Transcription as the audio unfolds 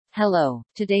Hello,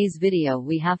 today's video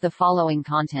we have the following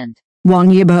content. Wáng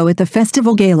Yībó at the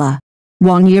festival gala.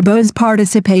 Wáng Yībó's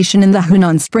participation in the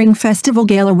Hunan Spring Festival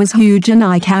Gala was huge and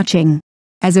eye-catching.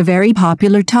 As a very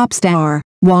popular top star,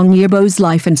 Wáng Yībó's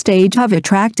life and stage have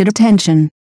attracted attention.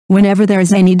 Whenever there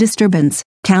is any disturbance,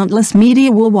 countless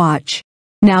media will watch.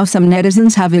 Now some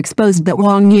netizens have exposed that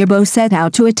Wáng Yībó set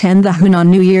out to attend the Hunan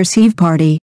New Year's Eve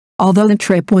party. Although the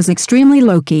trip was extremely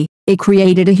low-key, it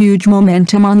created a huge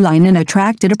momentum online and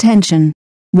attracted attention.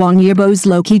 Wáng Yībó's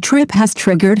low-key trip has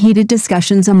triggered heated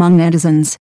discussions among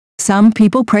netizens. Some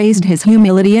people praised his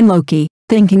humility and low-key,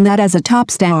 thinking that as a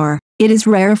top star, it is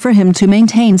rare for him to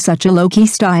maintain such a low-key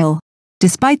style.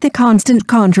 Despite the constant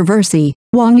controversy,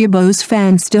 Wáng Yībó's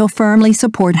fans still firmly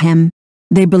support him.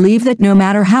 They believe that no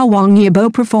matter how Wáng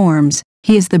Yībó performs,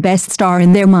 he is the best star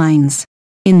in their minds.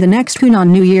 In the next Hunan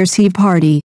New Year's Eve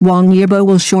party, Wáng Yībó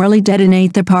will surely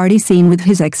detonate the party scene with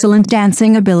his excellent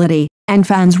dancing ability, and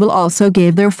fans will also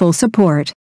give their full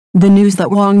support. The news that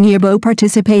Wáng Yībó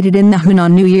participated in the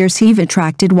Hunan New Year's Eve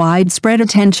attracted widespread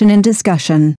attention and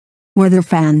discussion. Whether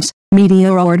fans,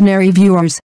 media or ordinary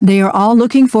viewers, they are all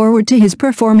looking forward to his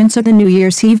performance at the New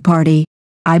Year's Eve party.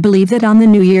 I believe that on the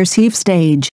New Year's Eve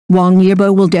stage, Wáng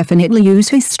Yībó will definitely use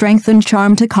his strength and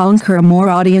charm to conquer more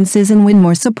audiences and win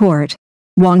more support.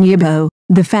 Wáng Yībó,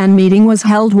 the fan meeting was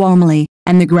held warmly,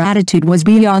 and the gratitude was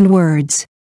beyond words.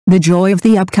 The joy of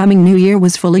the upcoming new year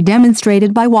was fully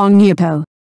demonstrated by Wáng Yībó.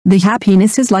 The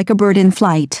happiness is like a bird in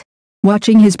flight.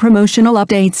 Watching his promotional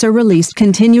updates are released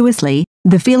continuously,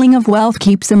 the feeling of wealth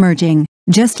keeps emerging,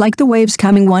 just like the waves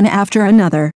coming one after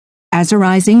another. As a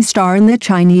rising star in the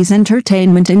Chinese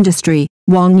entertainment industry,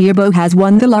 Wáng Yībó has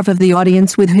won the love of the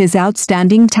audience with his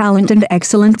outstanding talent and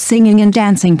excellent singing and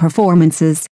dancing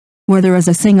performances. Whether as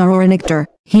a singer or an actor,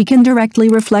 he can directly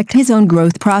reflect his own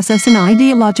growth process and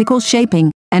ideological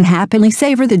shaping, and happily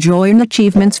savor the joy and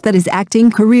achievements that his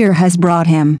acting career has brought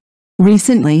him.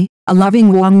 Recently, a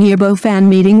loving Wáng Yībó fan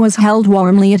meeting was held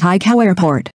warmly at Haikou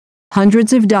Airport.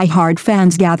 Hundreds of die-hard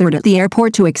fans gathered at the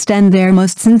airport to extend their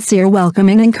most sincere welcome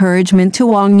and encouragement to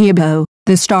Wáng Yībó,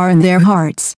 the star in their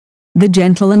hearts. The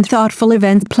gentle and thoughtful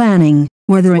event planning,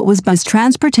 whether it was bus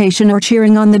transportation or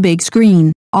cheering on the big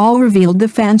screen, all revealed the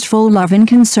fans' full love and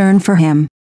concern for him.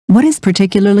 What is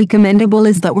particularly commendable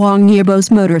is that Wáng Yībó's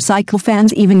motorcycle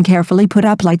fans even carefully put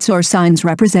up lights or signs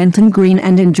representing green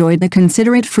and enjoyed the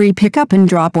considerate free pickup and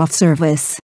drop-off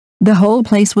service. The whole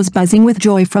place was buzzing with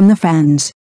joy from the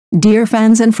fans. Dear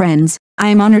fans and friends, I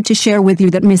am honored to share with you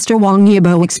that Mr. Wáng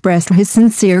Yībó expressed his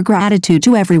sincere gratitude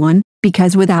to everyone,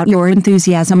 because without your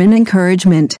enthusiasm and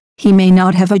encouragement, he may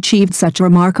not have achieved such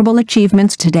remarkable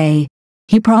achievements today.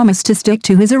 He promised to stick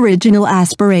to his original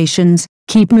aspirations,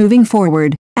 keep moving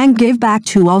forward, and give back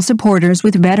to all supporters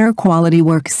with better quality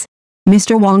works.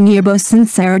 Mr. Wáng Yībó's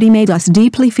sincerity made us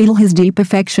deeply feel his deep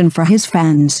affection for his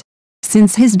fans.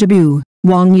 Since his debut,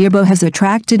 Wáng Yībó has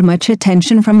attracted much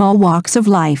attention from all walks of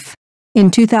life.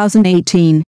 In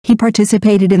 2018, he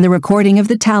participated in the recording of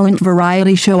the talent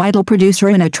variety show Idol Producer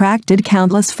and attracted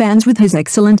countless fans with his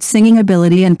excellent singing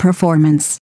ability and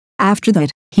performance. After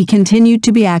that, he continued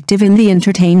to be active in the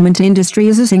entertainment industry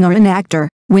as a singer and actor,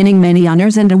 winning many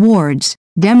honors and awards,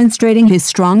 demonstrating his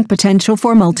strong potential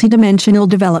for multidimensional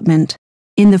development.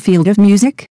 In the field of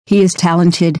music, he is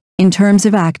talented. In terms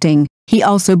of acting, he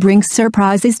also brings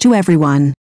surprises to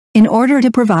everyone. In order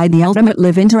to provide the ultimate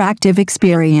live interactive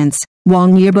experience,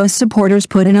 Wáng Yībó's supporters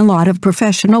put in a lot of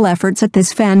professional efforts at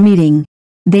this fan meeting.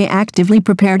 They actively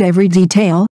prepared every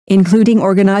detail, including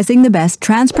organizing the best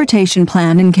transportation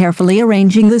plan and carefully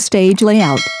arranging the stage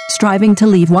layout, striving to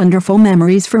leave wonderful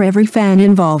memories for every fan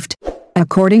involved.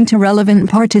 According to relevant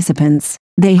participants,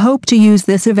 they hope to use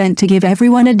this event to give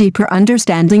everyone a deeper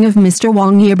understanding of Mr.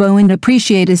 Wáng Yībó and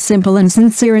appreciate his simple and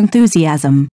sincere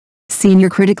enthusiasm. Senior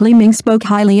critic Li Ming spoke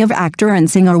highly of actor and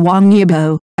singer Wáng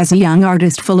Yībó. As a young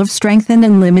artist full of strength and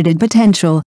unlimited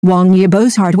potential, Wáng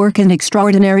Yībó's hard work and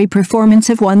extraordinary performance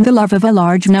have won the love of a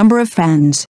large number of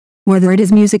fans. Whether it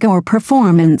is music or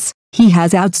performance, he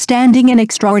has outstanding and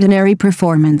extraordinary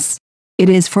performance. It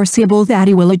is foreseeable that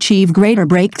he will achieve greater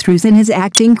breakthroughs in his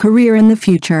acting career in the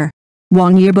future.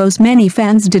 Wáng Yībó's many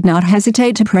fans did not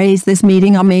hesitate to praise this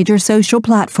meeting on major social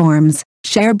platforms,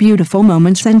 share beautiful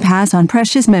moments and pass on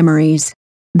precious memories.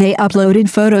 They uploaded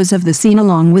photos of the scene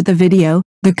along with the video.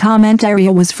 The comment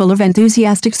area was full of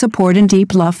enthusiastic support and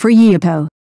deep love for Yībó.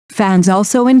 Fans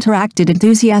also interacted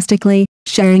enthusiastically,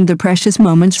 sharing the precious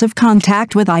moments of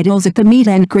contact with idols at the meet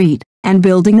and greet, and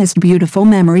building this beautiful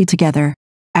memory together.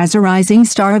 As a rising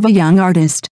star of a young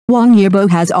artist, Wáng Yībó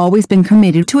has always been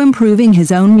committed to improving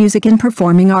his own music and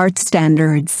performing arts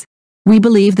standards. We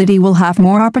believe that he will have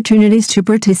more opportunities to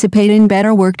participate in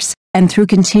better works, and through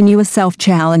continuous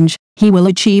self-challenge, he will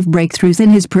achieve breakthroughs in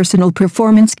his personal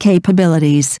performance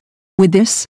capabilities. With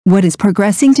this, what is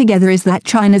progressing together is that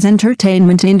China's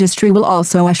entertainment industry will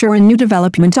also usher in new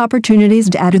development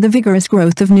opportunities to add to the vigorous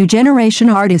growth of new generation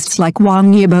artists like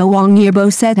Wáng Yībó. Wáng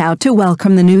Yībó set out to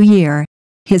welcome the new year.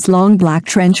 His long black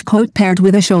trench coat paired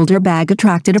with a shoulder bag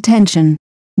attracted attention.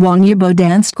 Wáng Yībó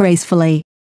danced gracefully.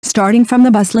 Starting from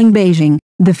the bustling Beijing,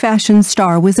 the fashion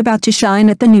star was about to shine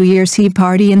at the New Year's Eve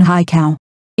party in Haikou.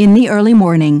 In the early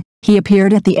morning, he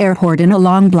appeared at the airport in a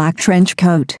long black trench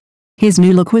coat. His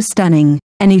new look was stunning,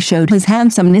 and he showed his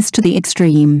handsomeness to the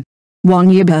extreme. Wáng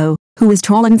Yībó, who is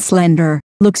tall and slender,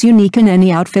 looks unique in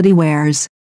any outfit he wears.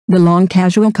 The long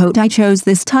casual coat I chose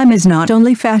this time is not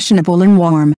only fashionable and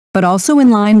warm, but also in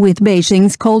line with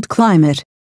Beijing's cold climate.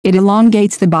 It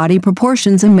elongates the body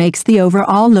proportions and makes the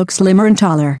overall look slimmer and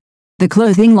taller. The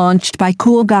clothing launched by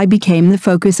Cool Guy became the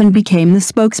focus and became the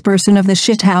spokesperson of the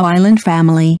Shitao Island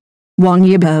family. Wáng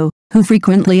Yībó, who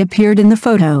frequently appeared in the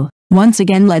photo, once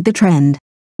again led the trend.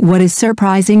 What is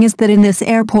surprising is that in this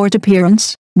airport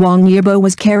appearance, Wáng Yībó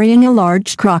was carrying a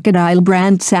large crocodile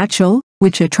brand satchel,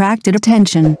 which attracted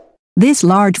attention. This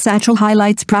large satchel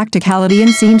highlights practicality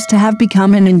and seems to have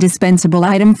become an indispensable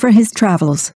item for his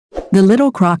travels. The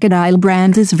little crocodile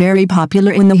brand is very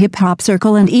popular in the hip-hop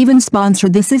circle and even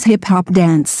sponsored This Is Hip-Hop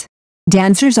dance.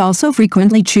 Dancers also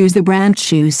frequently choose the brand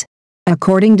shoes.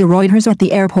 According to Reuters, at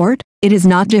the airport, it is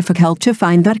not difficult to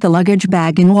find that the luggage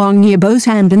bag in Wáng Yībó's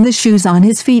hand and the shoes on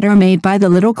his feet are made by the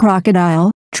little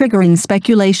crocodile, triggering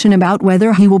speculation about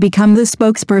whether he will become the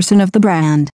spokesperson of the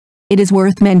brand. It is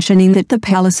worth mentioning that the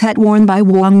palace hat worn by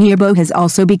Wáng Yībó has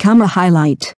also become a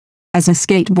highlight. As a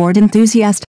skateboard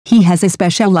enthusiast, he has a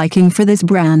special liking for this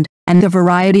brand, and the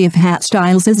variety of hat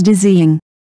styles is dizzying.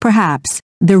 Perhaps,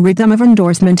 the rhythm of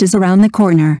endorsement is around the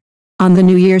corner. On the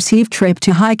New Year's Eve trip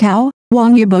to Haikou,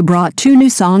 Wáng Yībó brought 2 new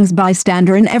songs,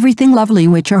 Bystander and Everything Lovely,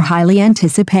 which are highly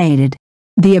anticipated.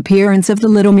 The appearance of the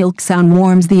Little Milk Sound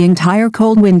warms the entire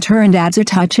cold winter and adds a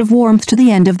touch of warmth to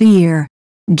the end of the year.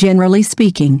 Generally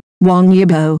speaking, Wáng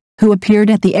Yībó, who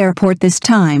appeared at the airport this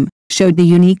time, showed the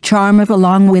unique charm of a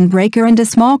long windbreaker and a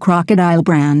small crocodile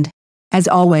brand. As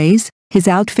always, his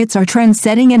outfits are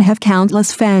trend-setting and have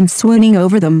countless fans swooning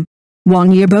over them. Wáng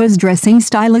Yībó's dressing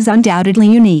style is undoubtedly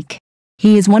unique.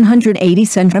 He is 180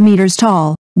 centimeters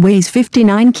tall, weighs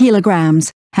 59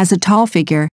 kilograms, has a tall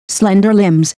figure, slender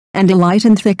limbs, and a light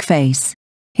and thick face.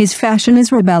 His fashion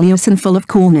is rebellious and full of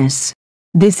coolness.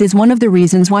 This is one of the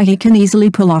reasons why he can easily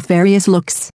pull off various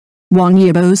looks. Wáng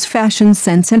Yībó's fashion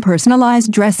sense and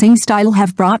personalized dressing style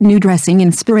have brought new dressing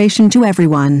inspiration to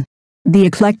everyone. The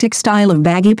eclectic style of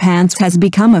baggy pants has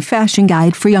become a fashion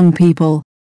guide for young people.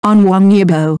 On Wáng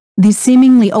Yībó, these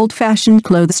seemingly old-fashioned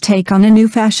clothes take on a new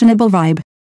fashionable vibe.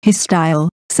 His style,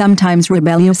 sometimes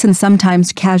rebellious and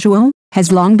sometimes casual,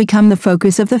 has long become the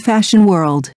focus of the fashion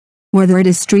world. Whether it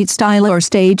is street style or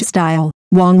stage style,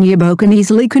 Wáng Yībó can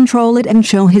easily control it and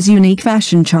show his unique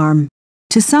fashion charm.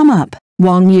 To sum up,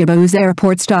 Wáng Yībó's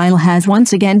airport style has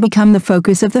once again become the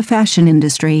focus of the fashion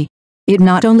industry. It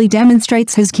not only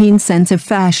demonstrates his keen sense of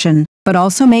fashion, but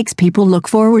also makes people look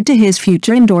forward to his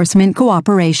future endorsement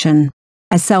cooperation.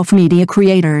 As self-media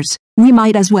creators, we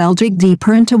might as well dig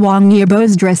deeper into Wáng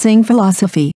Yībó's dressing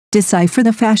philosophy, decipher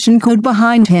the fashion code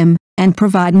behind him, and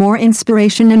provide more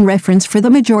inspiration and reference for the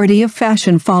majority of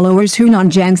fashion followers who on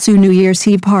Jiangsu New Year's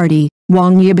Eve party.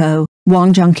 Wáng Yībó,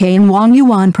 Wang Zhongke and Wang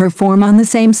Yuan perform on the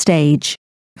same stage.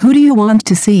 Who do you want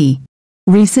to see?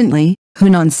 Recently,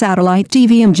 Hunan Satellite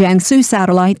TV and Jiangsu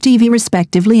Satellite TV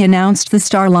respectively announced the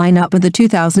star lineup of the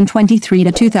 2023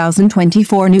 to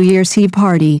 2024 New Year's Eve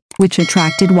party, which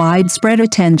attracted widespread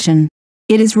attention.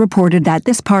 It is reported that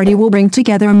this party will bring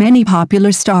together many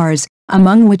popular stars,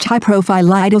 among which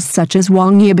high-profile idols such as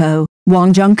Wang Yībó,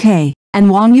 Wang Zhongke, and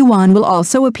Wang Yuan will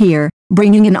also appear,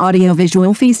 bringing an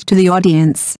audio-visual feast to the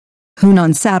audience.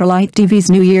 Hunan Satellite TV's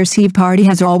New Year's Eve party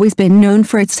has always been known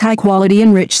for its high-quality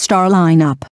and rich star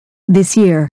lineup. This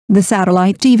year, the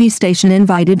satellite TV station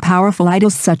invited powerful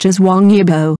idols such as Wang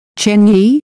Yībó, Chen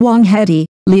Yi, Wang Hedi,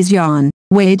 Li Xian,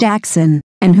 Wei Daxin,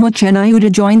 and Hu Chenyu to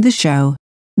join the show.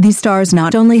 These stars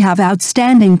not only have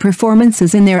outstanding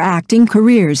performances in their acting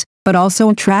careers, but also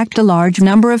attract a large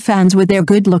number of fans with their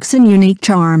good looks and unique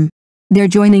charm. Their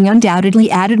joining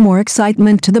undoubtedly added more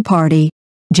excitement to the party.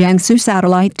 Jiangsu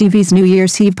Satellite TV's New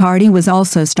Year's Eve party was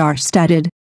also star-studded.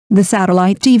 The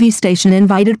satellite TV station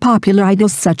invited popular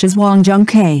idols such as Wang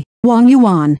Zhongke, Wang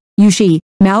Yuan, Yu Shi,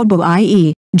 Mao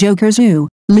Bo-ie, Joker Zhu,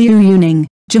 Liu Yuning,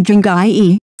 Zheng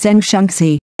Yi, Zheng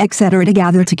Shengxi, etc. to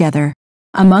gather together.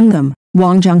 Among them,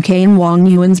 Wang Junke and Wang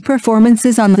Yuan's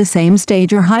performances on the same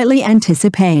stage are highly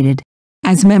anticipated.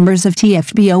 As members of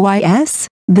TFBOYS,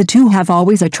 the two have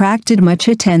always attracted much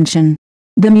attention.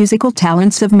 The musical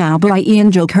talents of Mao Bai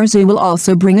and Zhou Kerzhu will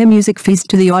also bring a music feast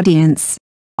to the audience.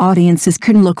 Audiences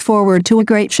can look forward to a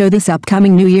great show this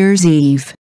upcoming New Year's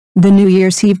Eve. The New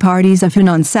Year's Eve parties of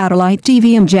Hunan Satellite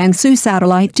TV and Jiangsu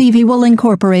Satellite TV will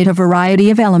incorporate a variety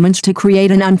of elements to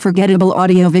create an unforgettable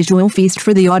audiovisual feast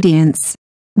for the audience.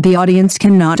 The audience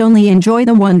can not only enjoy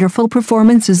the wonderful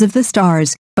performances of the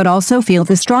stars, but also feel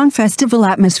the strong festival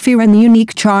atmosphere and the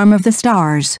unique charm of the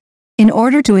stars. In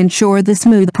order to ensure the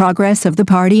smooth progress of the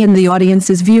party and the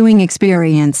audience's viewing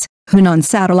experience, Hunan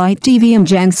Satellite TV and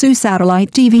Jiangsu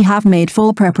Satellite TV have made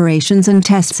full preparations and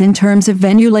tests in terms of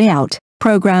venue layout,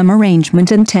 program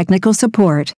arrangement and technical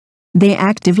support. They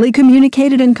actively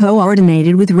communicated and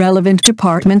coordinated with relevant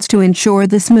departments to ensure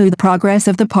the smooth progress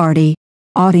of the party.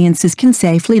 Audiences can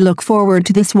safely look forward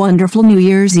to this wonderful New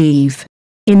Year's Eve.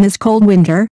 In this cold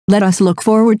winter, let us look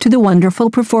forward to the wonderful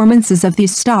performances of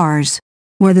these stars.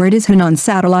 Whether it is Hunan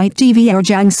Satellite TV or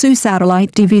Jiangsu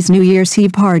Satellite TV's New Year's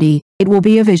Eve party, it will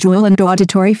be a visual and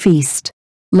auditory feast.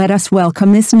 Let us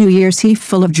welcome this New Year's Eve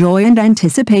full of joy and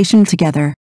anticipation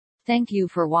together. Thank you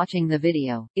for watching the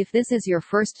video. If this is your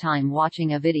first time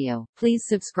watching a video, please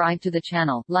subscribe to the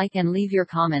channel, like and leave your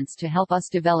comments to help us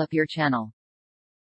develop your channel.